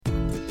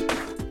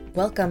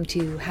Welcome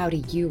to How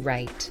Do You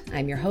Write?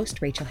 I'm your host,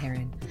 Rachel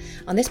Herron.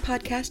 On this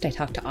podcast, I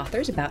talk to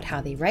authors about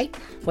how they write,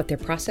 what their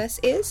process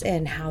is,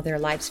 and how their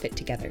lives fit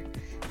together.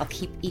 I'll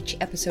keep each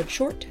episode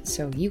short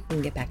so you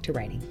can get back to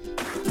writing.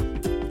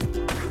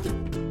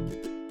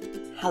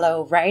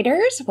 Hello,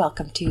 writers.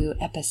 Welcome to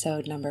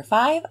episode number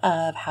 5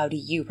 of How Do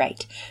You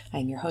Write?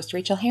 I'm your host,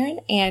 Rachel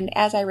Herron, and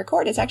as I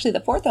record, it's actually the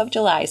 4th of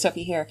July. So if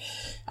you hear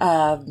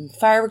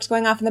fireworks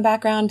going off in the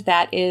background,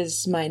 that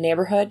is my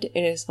neighborhood.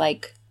 It is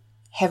like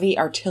heavy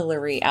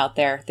artillery out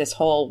there this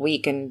whole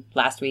week and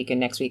last week and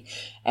next week.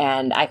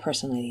 And I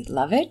personally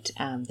love it.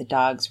 The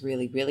dogs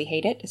really, really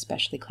hate it,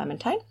 especially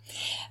Clementine.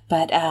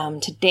 But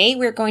today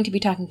we're going to be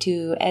talking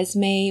to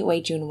Esme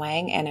Wei-Jun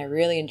Wang, and I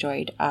really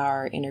enjoyed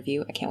our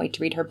interview. I can't wait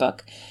to read her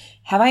book.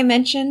 Have I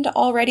mentioned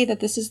already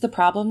that this is the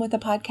problem with the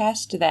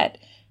podcast, that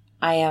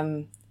I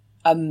am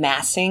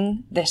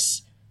amassing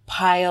this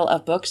pile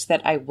of books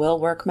that I will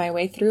work my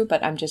way through,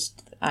 but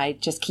I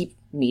just keep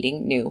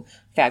meeting new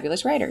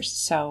fabulous writers.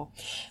 So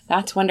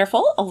that's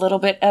wonderful. A little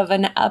bit of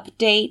an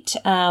update.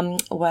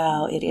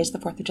 Well, it is the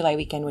 4th of July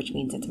weekend, which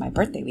means it's my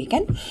birthday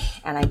weekend.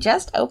 And I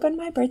just opened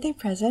my birthday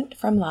present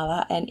from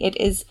Lala, and it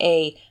is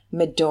a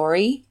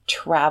Midori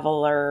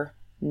Traveler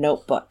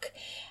notebook.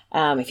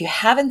 If you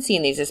haven't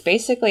seen these, it's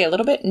basically a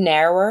little bit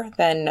narrower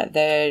than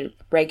the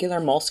regular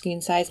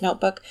Moleskine size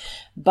notebook,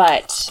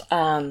 but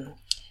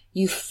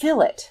you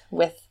fill it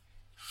with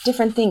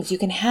different things. You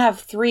can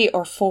have 3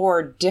 or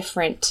 4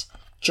 different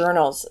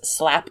journals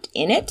slapped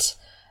in it,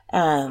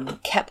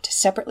 kept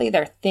separately.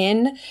 They're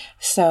thin.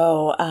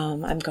 So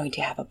I'm going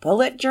to have a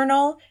bullet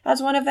journal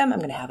as one of them. I'm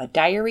going to have a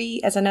diary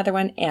as another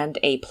one, and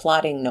a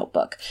plotting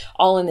notebook,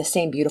 all in the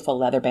same beautiful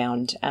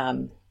leather-bound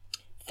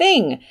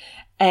thing.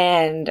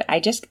 And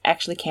I just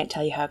actually can't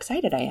tell you how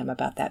excited I am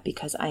about that,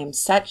 because I am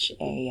such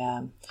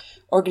a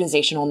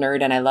organizational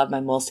nerd and I love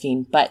my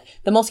Moleskine. But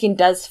the Moleskine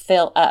does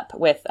fill up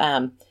with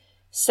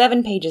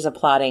 7 pages of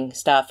plotting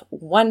stuff,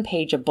 1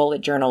 page of bullet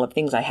journal of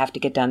things I have to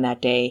get done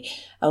that day,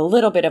 a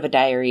little bit of a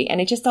diary,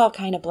 and it just all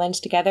kind of blends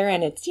together.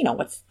 And it's,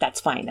 that's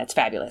fine. That's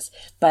fabulous.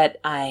 But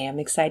I am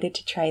excited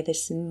to try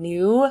this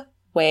new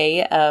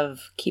way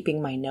of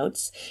keeping my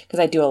notes, because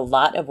I do a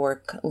lot of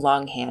work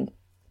longhand.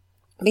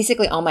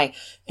 Basically, all my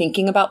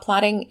thinking about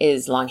plotting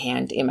is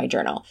longhand in my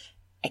journal.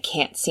 I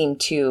can't seem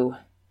to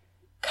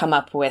come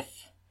up with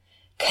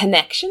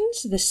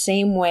connections the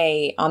same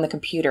way on the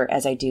computer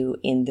as I do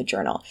in the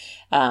journal.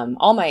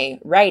 All my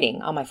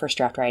writing, all my first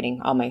draft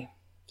writing, all my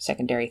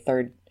secondary,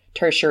 third,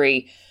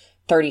 tertiary,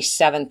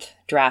 37th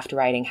draft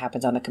writing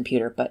happens on the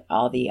computer, but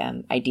all the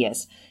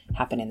ideas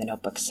happen in the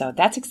notebook. So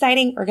that's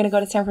exciting. We're going to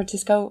go to San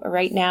Francisco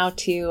right now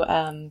to,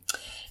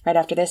 right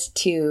after this,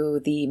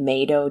 to the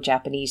Meido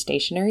Japanese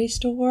stationery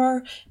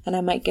store. And I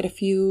might get a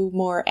few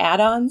more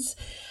add-ons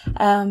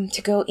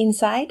to go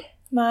inside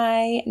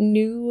my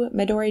new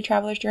Midori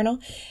Traveler's Journal.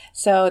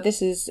 So this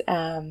is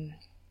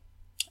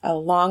a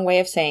long way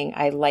of saying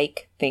I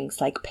like things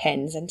like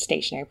pens and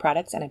stationery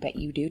products, and I bet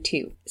you do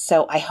too.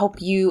 So I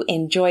hope you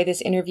enjoy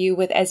this interview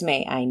with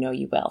Esme. I know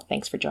you will.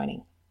 Thanks for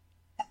joining.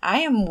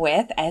 I am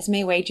with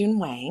Esme Wei-Jun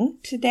Wang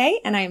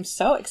today, and I am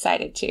so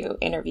excited to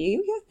interview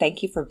you.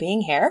 Thank you for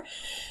being here.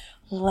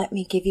 Let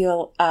me give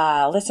you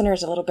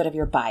listeners a little bit of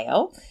your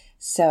bio.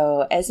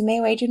 So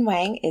Esme Wei-Jun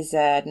Wang is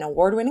an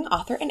award-winning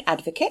author and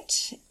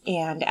advocate,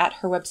 and at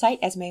her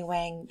website,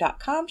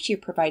 esmewang.com, she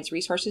provides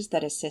resources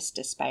that assist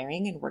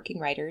aspiring and working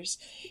writers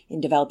in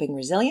developing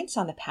resilience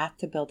on the path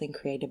to building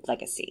creative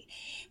legacy.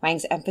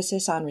 Wang's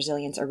emphasis on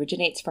resilience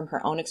originates from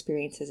her own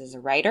experiences as a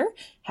writer,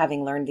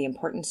 having learned the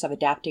importance of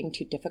adapting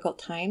to difficult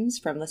times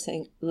from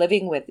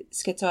living with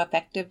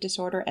schizoaffective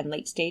disorder and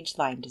late-stage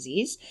Lyme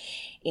disease.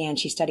 And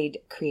she studied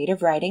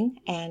creative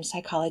writing and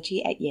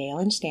psychology at Yale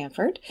and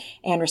Stanford,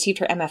 and received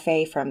her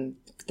MFA from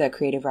the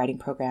creative writing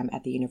program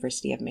at the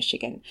University of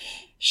Michigan.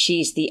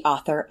 She's the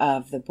author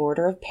of The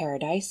Border of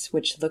Paradise,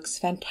 which looks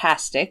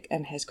fantastic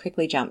and has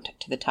quickly jumped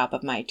to the top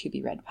of my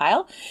to-be-read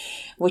pile,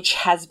 which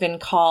has been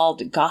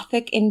called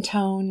Gothic in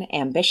tone,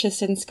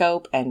 ambitious in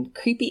scope, and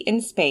creepy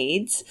in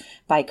spades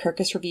by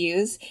Kirkus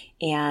Reviews,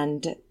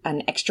 and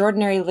an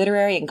extraordinary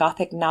literary and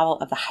Gothic novel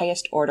of the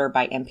highest order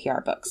by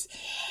NPR Books.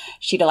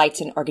 She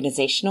delights in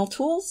organizational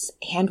tools,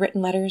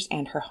 handwritten letters,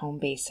 and her home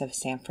base of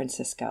San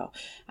Francisco.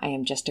 I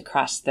am just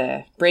across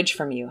the bridge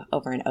from you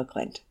over in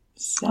Oakland.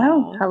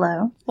 So,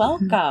 hello.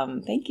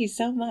 Welcome. Thank you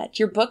so much.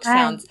 Your book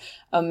sounds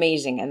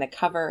amazing, and the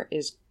cover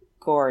is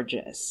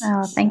gorgeous.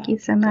 Oh, thank you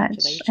so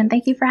much. And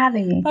thank you for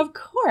having me. Of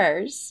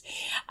course.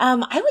 I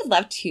would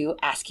love to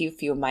ask you a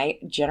few of my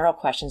general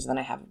questions, and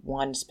then I have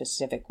one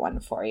specific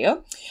one for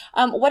you.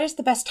 What is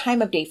the best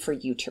time of day for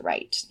you to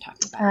write?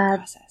 Talking about the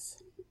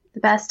process. The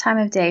best time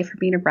of day for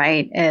me to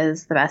write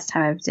is the best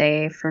time of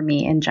day for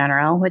me in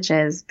general, which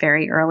is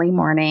very early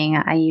morning.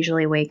 I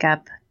usually wake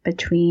up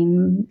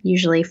between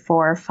usually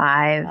 4 or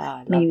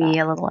 5, maybe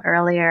a little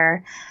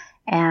earlier.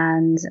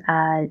 And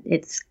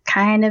it's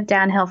kind of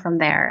downhill from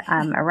there.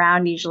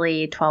 Around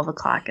usually 12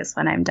 o'clock is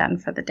when I'm done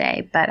for the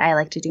day. But I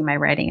like to do my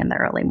writing in the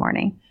early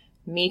morning.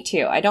 Me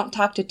too. I don't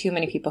talk to too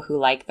many people who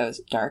like those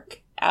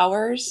dark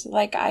hours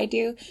like I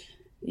do.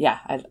 Yeah,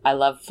 I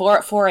love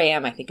 4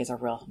 a.m. I think is a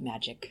real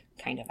magic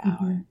kind of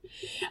hour.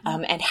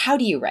 And how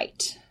do you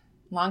write?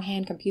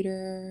 Longhand,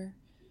 computer?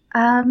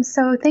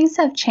 So things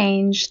have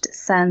changed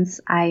since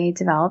I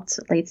developed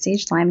late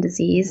stage Lyme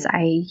disease.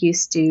 I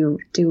used to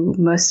do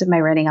most of my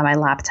writing on my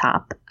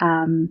laptop.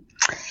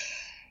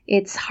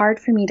 It's hard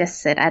for me to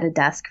sit at a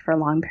desk for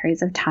long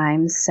periods of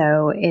time,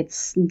 so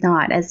it's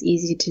not as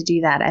easy to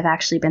do that. I've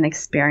actually been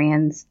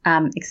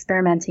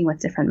experimenting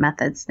with different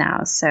methods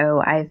now.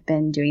 So I've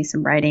been doing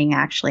some writing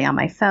actually on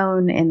my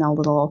phone in a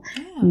little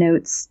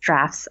notes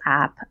drafts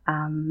app.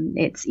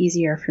 It's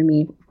easier for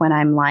me when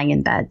I'm lying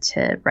in bed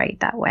to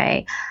write that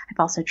way. I've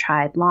also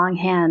tried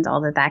longhand,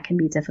 although that can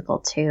be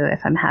difficult too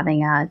if I'm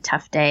having a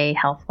tough day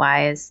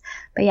health-wise.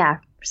 But yeah.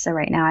 So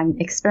right now I'm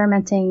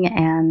experimenting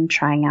and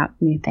trying out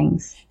new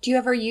things. Do you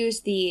ever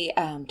use the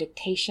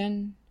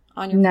dictation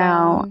on your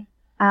phone?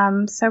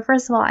 No. So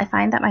first of all, I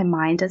find that my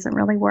mind doesn't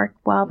really work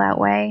well that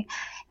way.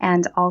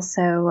 And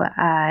also,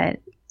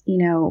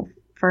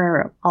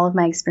 for all of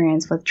my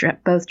experience with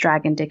both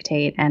Drag and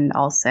Dictate and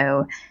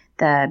also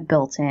the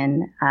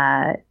built-in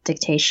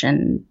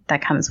dictation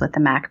that comes with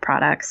the Mac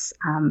products,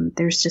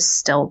 there's just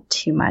still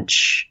too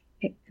much.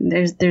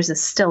 There's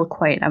still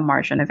quite a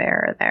margin of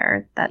error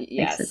there that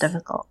makes it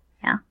difficult.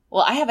 Yeah.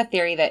 Well, I have a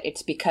theory that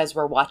it's because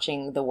we're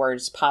watching the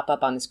words pop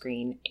up on the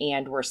screen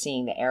and we're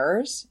seeing the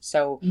errors.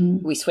 So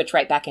we switch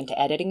right back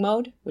into editing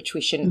mode, which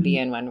we shouldn't be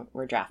in when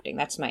we're drafting.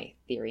 That's my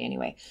theory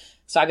anyway.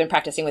 So I've been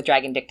practicing with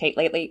Drag and Dictate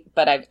lately,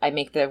 but I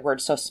make the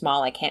words so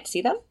small I can't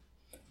see them.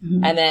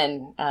 And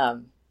then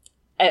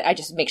I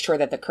just make sure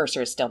that the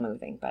cursor is still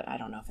moving, but I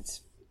don't know if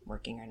it's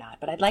working or not.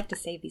 But I'd like to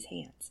save these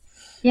hands.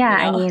 Yeah,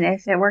 I mean,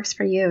 if it works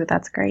for you,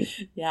 that's great.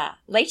 Yeah.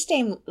 Late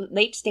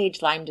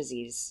stage Lyme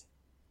disease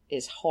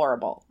is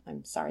horrible.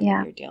 I'm sorry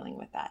that you're dealing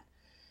with that.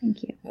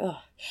 Thank you. Ugh.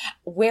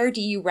 Where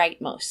do you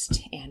write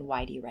most and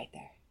why do you write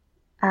there?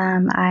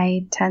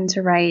 I tend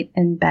to write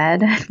in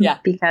bed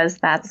because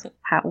that's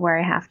where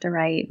I have to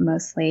write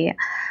mostly.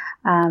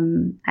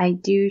 I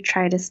do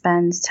try to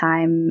spend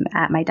time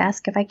at my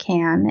desk if I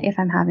can, if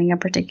I'm having a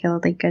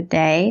particularly good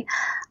day.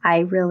 I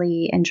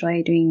really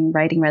enjoy doing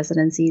writing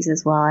residencies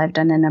as well. I've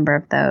done a number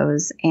of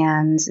those,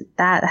 and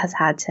that has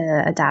had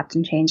to adapt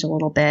and change a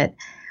little bit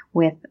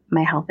with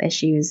my health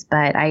issues,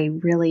 but I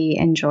really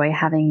enjoy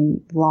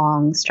having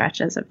long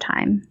stretches of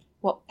time.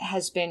 What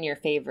has been your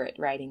favorite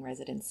writing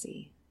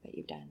residency that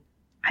you've done?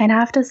 I'd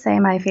have to say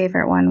my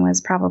favorite one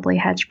was probably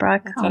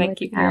Hedgebrook. That's what I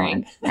keep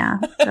hearing. Yeah,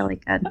 really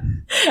good.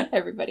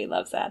 Everybody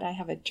loves that. I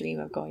have a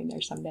dream of going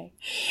there someday.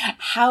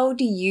 How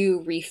do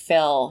you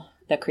refill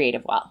the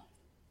creative well?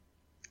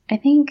 I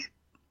think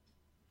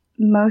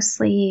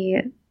mostly,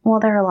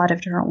 well, there are a lot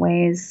of different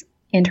ways.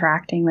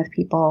 Interacting with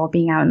people,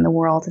 being out in the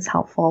world is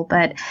helpful.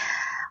 But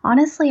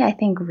honestly, I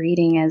think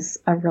reading is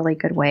a really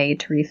good way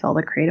to refill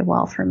the creative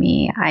well for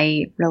me.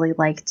 I really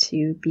like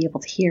to be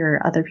able to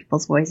hear other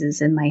people's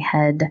voices in my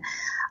head.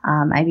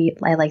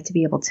 I like to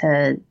be able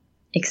to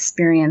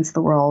experience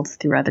the world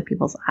through other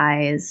people's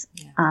eyes.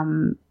 Yeah.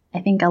 I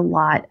think a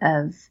lot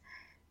of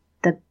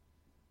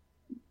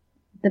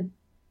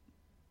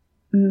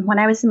when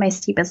I was in my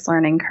steepest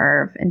learning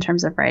curve in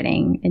terms of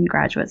writing in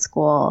graduate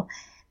school,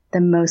 the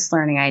most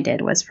learning I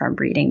did was from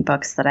reading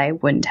books that I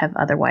wouldn't have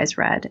otherwise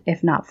read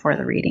if not for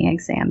the reading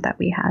exam that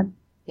we had.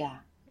 Yeah.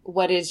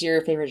 What is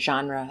your favorite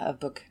genre of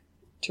book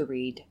to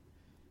read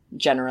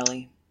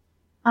generally?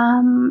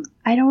 You're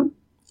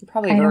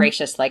probably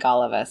voracious like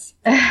all of us.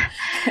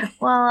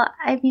 Well,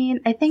 I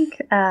mean, I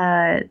think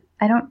I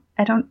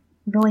don't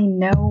really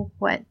know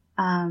what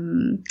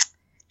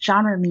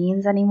genre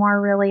means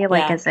anymore, really.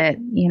 Like, is it,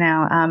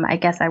 I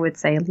guess I would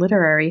say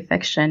literary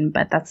fiction,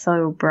 but that's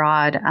so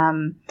broad.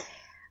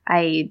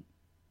 I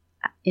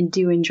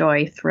do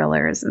enjoy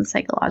thrillers and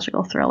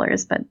psychological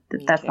thrillers, but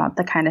that's not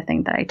the kind of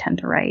thing that I tend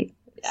to write.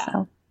 Yeah.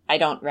 So. I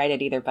don't write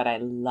it either, but I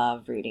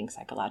love reading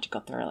psychological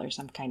thrillers.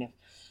 I'm kind of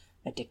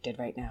addicted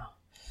right now.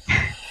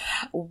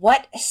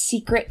 What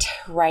secret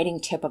writing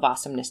tip of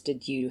awesomeness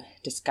did you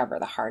discover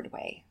the hard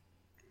way?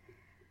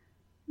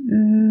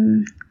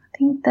 I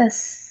think the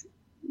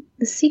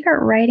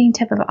secret writing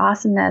tip of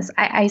awesomeness,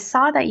 I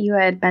saw that you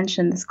had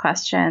mentioned this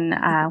question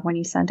when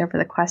you sent over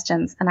the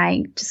questions, and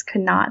I just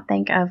could not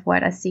think of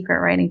what a secret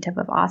writing tip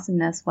of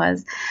awesomeness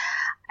was.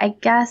 I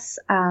guess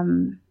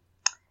I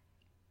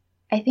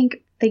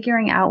think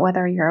figuring out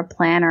whether you're a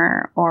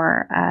planner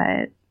or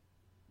a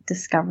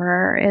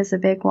discoverer is a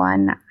big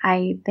one.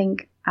 I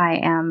think I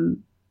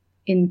am,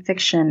 in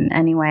fiction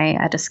anyway,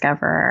 a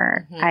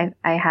discoverer.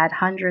 I had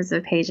hundreds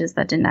of pages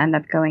that didn't end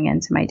up going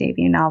into my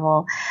debut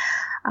novel.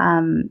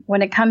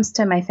 When it comes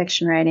to my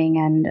fiction writing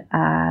and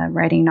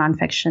writing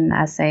nonfiction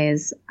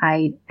essays,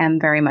 I am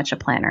very much a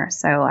planner.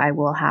 So I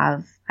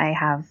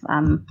have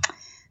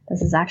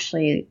this is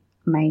actually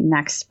my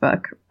next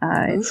book.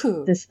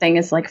 This thing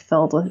is like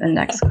filled with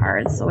index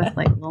cards with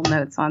like little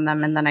notes on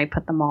them, and then I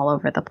put them all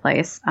over the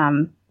place,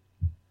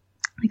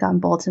 like on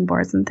bulletin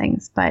boards and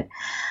things. But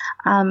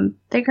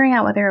figuring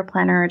out whether you're a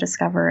planner or a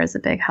discoverer is a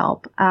big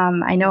help.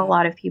 I know a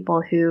lot of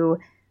people who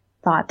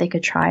thought they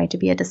could try to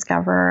be a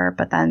discoverer,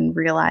 but then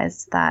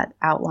realized that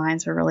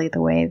outlines were really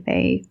the way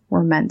they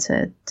were meant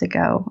to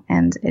go.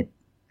 And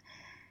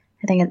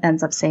I think it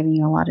ends up saving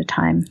you a lot of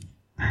time.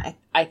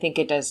 I think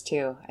it does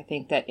too. I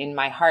think that in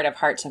my heart of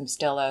hearts, I'm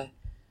still a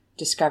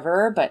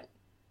discoverer, but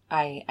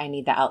I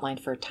need the outline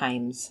for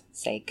time's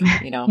sake,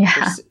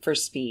 for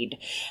speed.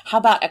 How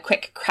about a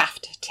quick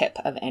craft tip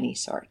of any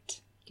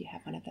sort? Do you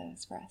have one of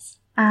those for us?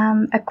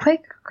 A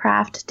quick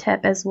craft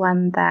tip is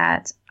one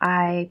that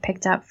I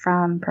picked up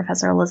from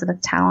Professor Elizabeth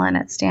Tallon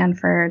at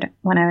Stanford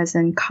when I was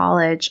in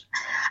college.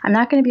 I'm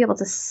not going to be able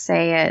to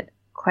say it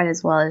quite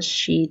as well as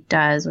she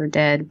does or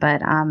did,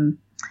 but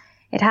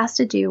it has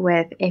to do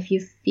with if you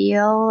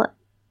feel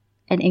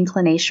an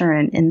inclination or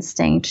an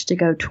instinct to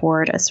go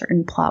toward a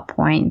certain plot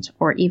point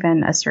or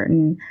even a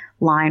certain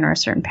line or a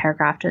certain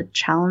paragraph to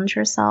challenge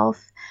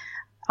yourself,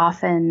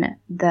 often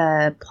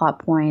the plot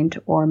point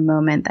or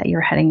moment that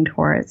you're heading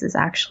towards is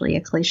actually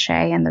a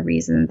cliche. And the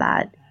reason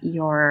that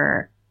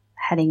you're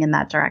heading in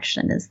that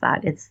direction is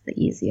that it's the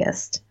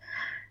easiest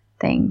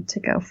thing to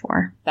go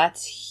for.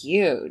 That's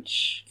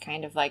huge.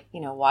 Kind of like,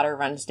 water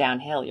runs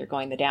downhill. You're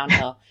going the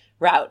downhill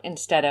route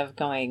instead of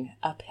going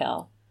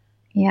uphill.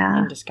 Yeah.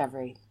 In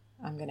discovery.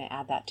 I'm going to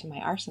add that to my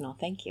arsenal.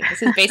 Thank you.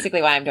 This is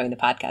basically why I'm doing the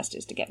podcast,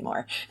 is to get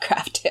more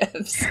craft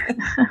tips.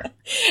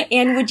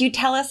 And would you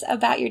tell us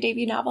about your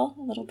debut novel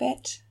a little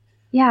bit?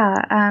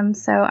 Yeah.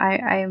 So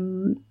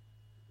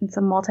it's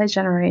a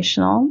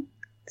multi-generational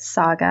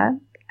saga.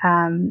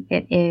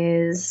 It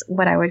is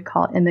what I would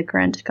call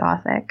immigrant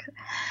Gothic.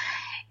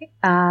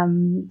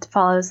 It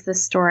follows the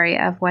story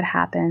of what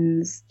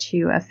happens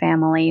to a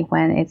family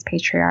when its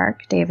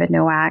patriarch, David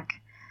Nowak,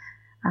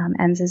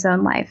 ends his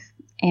own life.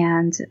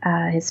 And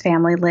his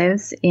family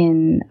lives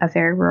in a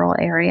very rural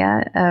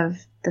area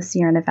of the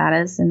Sierra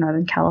Nevadas in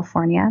Northern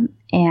California.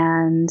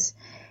 And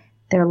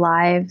their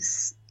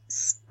lives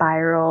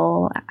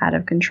spiral out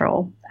of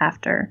control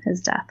after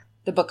his death.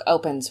 The book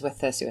opens with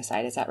the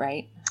suicide, is that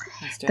right?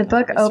 The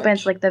book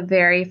opens, like the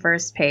very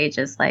first page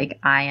is like,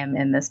 I am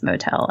in this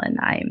motel and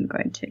I am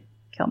going to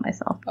kill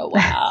myself. Oh,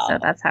 wow. So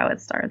that's how it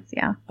starts,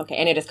 yeah. Okay,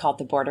 and it is called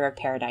The Border of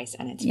Paradise,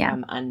 and it's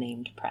from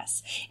Unnamed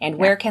Press. And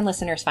where can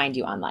listeners find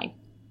you online?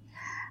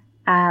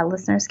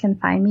 Listeners can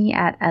find me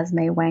at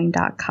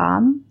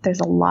esmewang.com. There's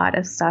a lot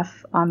of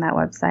stuff on that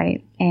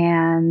website.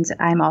 And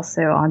I'm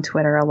also on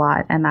Twitter a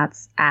lot, and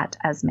that's at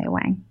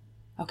esmewang.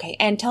 Okay.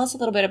 And tell us a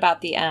little bit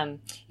about the,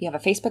 you have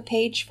a Facebook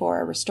page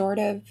for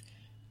restorative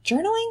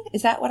journaling.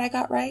 Is that what I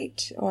got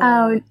right?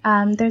 Or...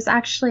 there's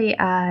actually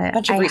a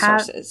bunch of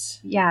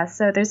resources.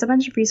 So there's a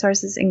bunch of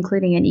resources,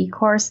 including an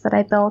e-course that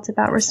I built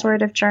about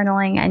restorative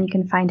journaling, and you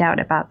can find out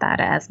about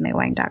that at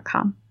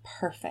esmewang.com.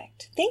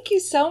 Perfect. Thank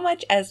you so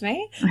much,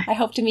 Esme. I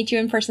hope to meet you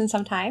in person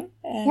sometime.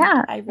 And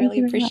I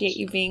really appreciate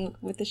you being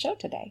with the show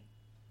today.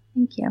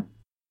 Thank you.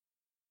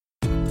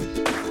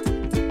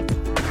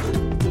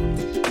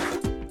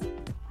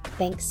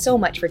 Thanks so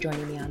much for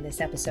joining me on this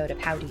episode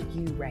of How Do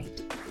You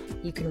Write?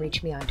 You can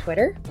reach me on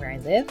Twitter, where I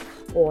live,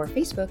 or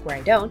Facebook, where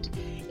I don't,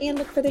 and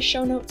look for the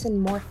show notes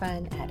and more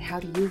fun at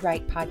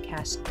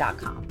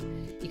howdoyourwritepodcast.com.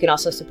 You can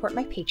also support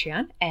my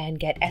Patreon and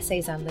get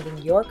essays on living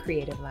your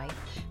creative life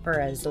for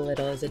as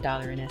little as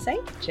 $1 an essay.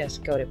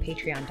 Just go to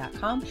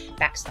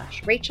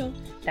patreon.com/Rachel.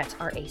 That's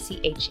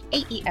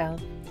RACHAEL.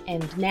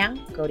 And now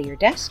go to your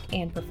desk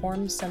and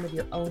perform some of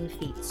your own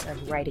feats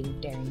of writing,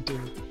 daring, do.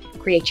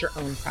 Create your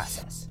own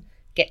process.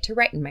 Get to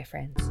writing, my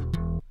friends.